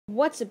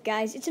What's up,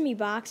 guys? It's me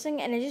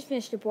Boxing, and I just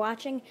finished up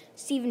watching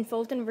Stephen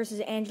Fulton versus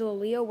Angelo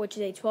Leo, which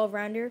is a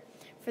 12-rounder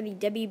for the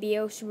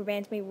WBO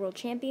super-bantamweight World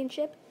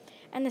Championship.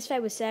 And this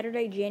fight was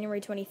Saturday, January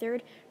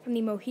 23rd, from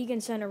the Mohegan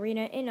Sun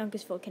Arena in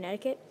Uncasville,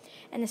 Connecticut.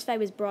 And this fight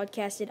was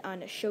broadcasted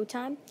on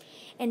Showtime.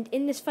 And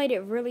in this fight,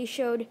 it really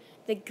showed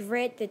the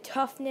grit, the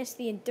toughness,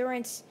 the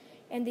endurance,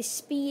 and the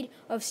speed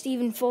of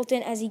Stephen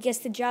Fulton as he gets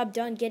the job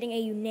done, getting a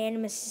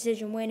unanimous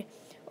decision win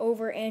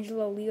over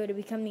Angelo Leo to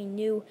become the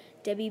new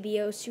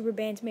WBO Super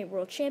Bantamweight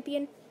World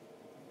Champion.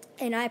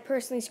 And I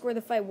personally scored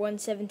the fight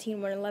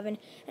 117-111. And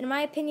in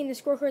my opinion, the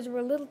scorecards were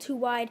a little too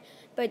wide,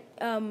 but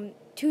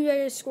two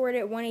judges scored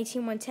it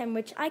 118-110,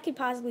 which I could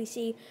possibly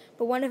see,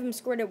 but one of them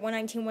scored it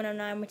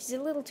 119-109, which is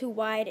a little too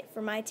wide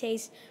for my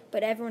taste,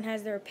 but everyone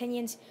has their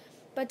opinions.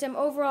 But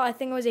overall, I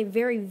think it was a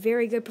very,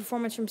 very good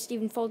performance from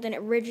Stephen Fulton.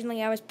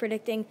 Originally, I was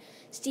predicting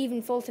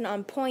Stephen Fulton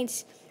on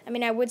points. I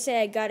mean, I would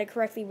say I got it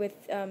correctly with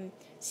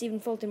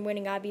Stephen Fulton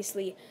winning,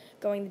 obviously,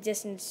 going the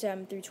distance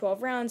through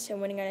 12 rounds and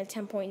winning on a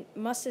 10-point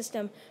must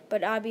system.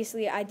 But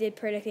obviously, I did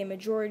predict a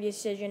majority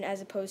decision as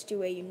opposed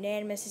to a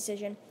unanimous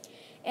decision.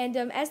 And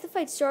as the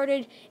fight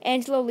started,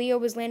 Angelo Leo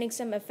was landing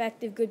some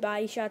effective, good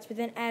body shots. But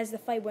then as the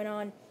fight went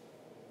on,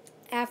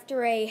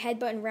 after a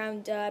headbutt in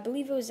round, I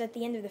believe it was at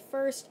the end of the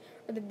first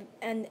or the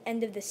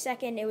end of the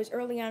second, it was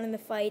early on in the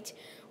fight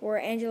where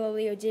Angelo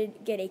Leo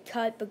did get a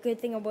cut, but good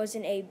thing it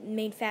wasn't a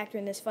main factor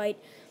in this fight.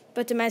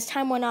 But as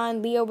time went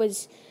on, Leo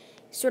was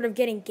sort of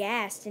getting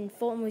gassed, and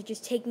Fulton was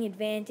just taking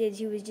advantage.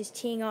 He was just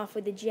teeing off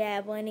with a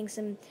jab, landing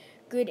some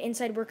good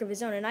inside work of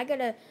his own. And I got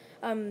to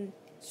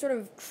sort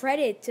of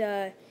credit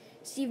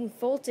Stephen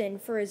Fulton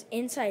for his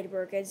inside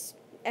work.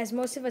 As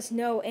most of us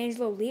know,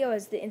 Angelo Leo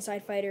is the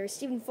inside fighter.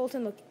 Stephen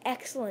Fulton looked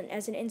excellent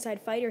as an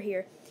inside fighter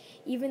here.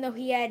 Even though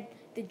he had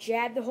the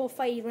jab the whole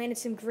fight, he landed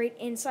some great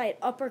inside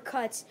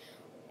uppercuts.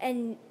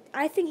 And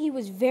I think he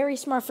was very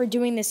smart for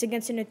doing this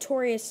against a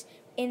notorious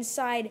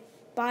inside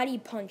body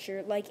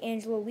puncher like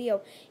Angelo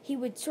Leo. He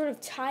would sort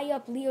of tie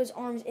up Leo's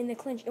arms in the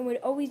clinch and would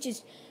always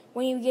just,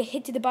 when he would get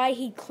hit to the body,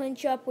 he'd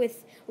clinch up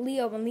with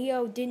Leo, and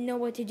Leo didn't know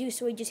what to do,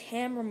 so he'd just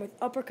hammer him with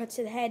uppercuts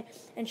to the head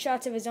and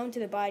shots of his own to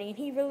the body, and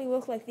he really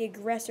looked like the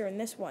aggressor in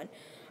this one.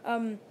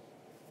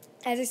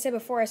 As I said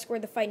before, I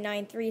scored the fight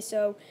 9-3,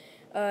 so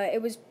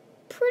it was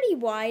pretty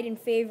wide in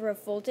favor of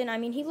Fulton. I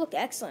mean, he looked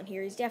excellent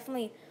here. He's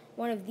definitely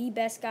one of the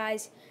best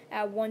guys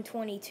at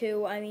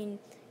 122. I mean,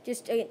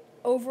 just an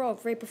overall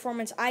great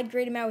performance. I'd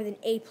grade him out with an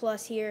A+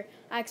 here.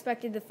 I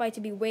expected the fight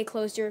to be way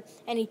closer,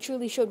 and he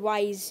truly showed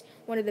why he's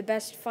one of the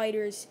best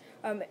fighters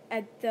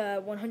at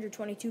the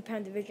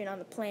 122-pound division on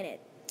the planet.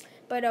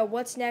 But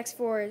what's next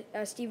for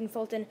Stephen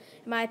Fulton?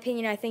 In my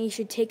opinion, I think he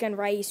should take on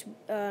Rais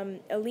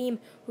Aleem,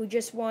 who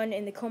just won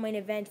in the co-main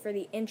event for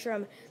the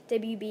interim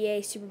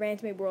WBA Super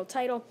Bantamweight World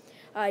title.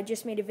 I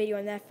just made a video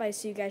on that fight,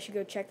 so you guys should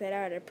go check that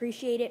out. I'd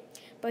appreciate it.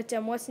 But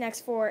what's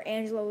next for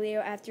Angelo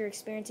Leo after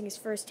experiencing his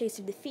first taste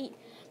of defeat?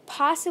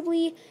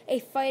 Possibly a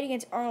fight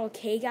against Arnold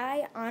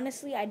K-Guy.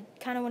 Honestly, I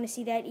kind of want to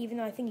see that, even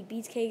though I think he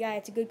beats K-Guy.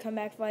 It's a good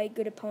comeback fight,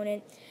 good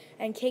opponent.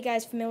 And K-Guy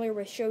is familiar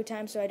with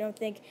Showtime, so I don't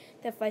think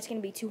that fight's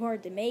going to be too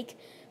hard to make.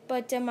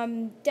 But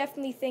I'm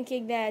definitely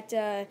thinking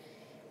that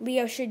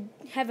Leo should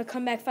have a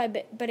comeback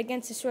fight, but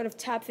against a sort of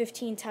top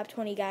 15, top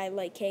 20 guy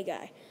like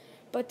K-Guy.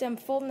 But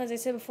Fulton, as I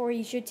said before,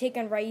 he should take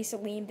on Rais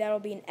Aleem. That'll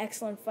be an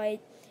excellent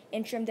fight.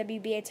 Interim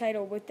WBA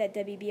title with that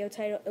WBO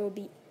title, it will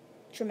be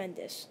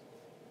tremendous.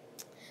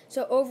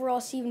 So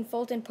overall, Stephen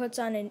Fulton puts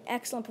on an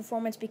excellent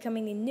performance,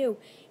 becoming the new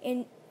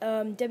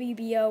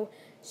WBO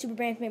Super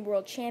Bantamweight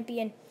World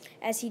Champion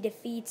as he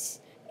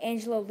defeats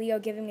Angelo Leo,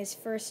 giving his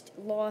first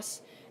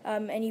loss,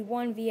 and he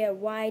won via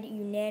wide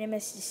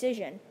unanimous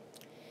decision.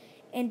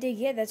 And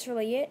yeah, that's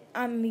really it.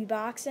 I'm me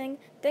Boxing.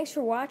 Thanks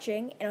for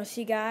watching, and I'll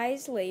see you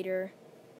guys later.